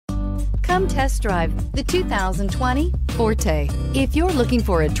Come test drive the 2020 Forte. If you're looking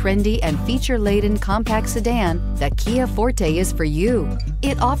for a trendy and feature-laden compact sedan, the Kia Forte is for you.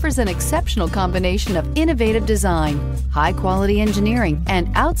 It offers an exceptional combination of innovative design, high-quality engineering,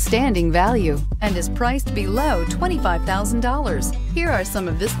 and outstanding value, and is priced below $25,000. Here are some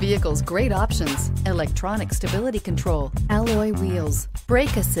of this vehicle's great options: electronic stability control, alloy wheels,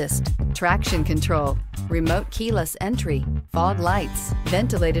 brake assist, traction control, remote keyless entry, fog lights,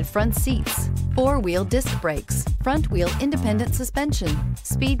 ventilated front seats, four-wheel disc brakes, front-wheel independent suspension,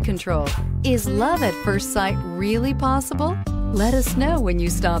 speed control. Is love at first sight really possible? Let us know when you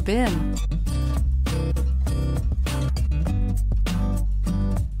stop in.